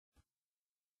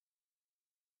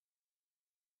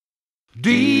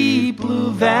Deep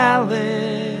blue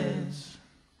valleys,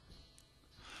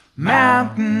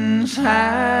 mountains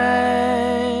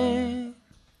high,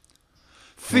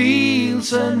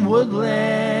 fields and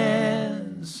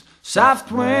woodlands,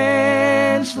 soft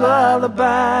winds lullaby,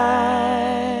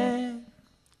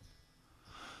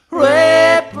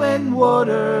 rippling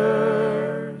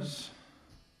waters,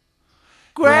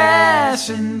 grass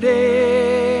and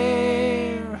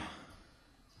air,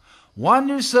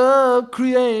 wonders of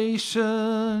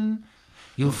creation,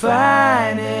 you'll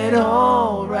find it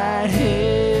all right here.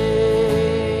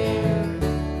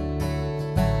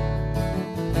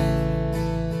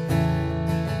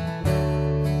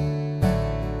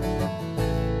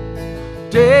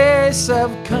 Days of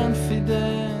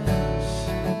confidence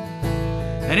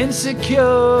and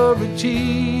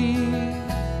insecurity,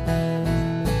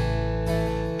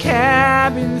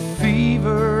 cabin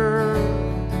fever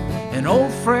and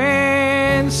old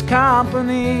friends'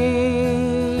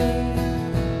 company,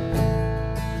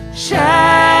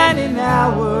 shining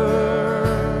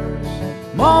hours,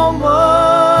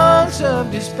 moments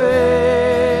of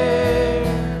despair,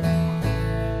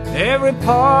 every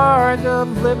part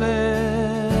of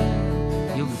living,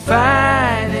 you'll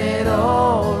find it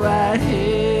all right here.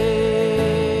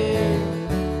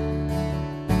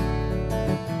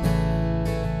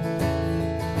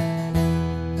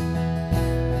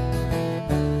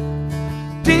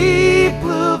 Deep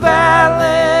blue valleys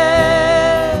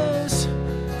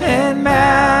and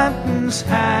mountains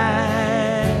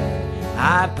high,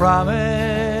 I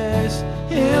promise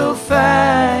you'll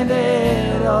find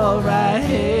it all right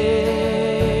here.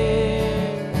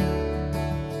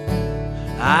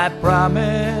 I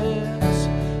promise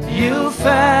you'll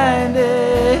find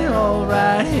it all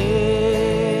right here.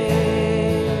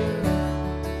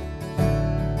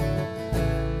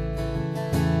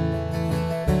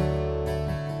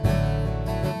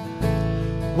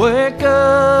 Wake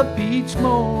up each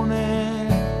morning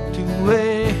to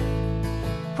a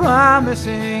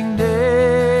promising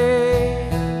day,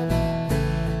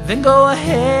 then go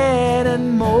ahead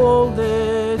and mold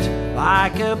it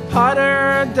like a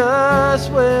potter does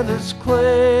with his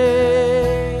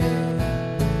clay.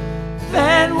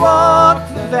 Then walk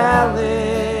the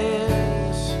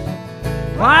valleys,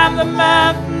 climb the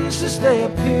mountains as they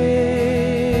appear.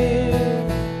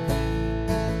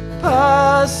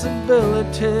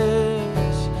 Possibilities,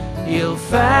 you'll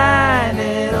find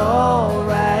it all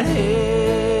right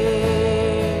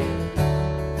here.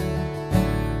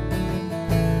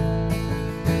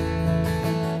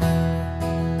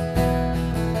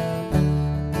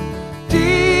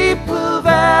 Deep blue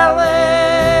valleys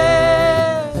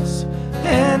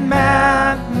and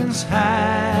mountains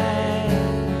high,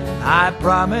 I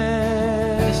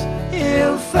promise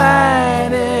you'll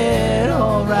find it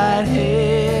all right here.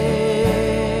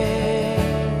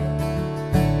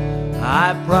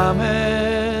 I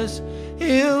promise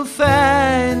you'll find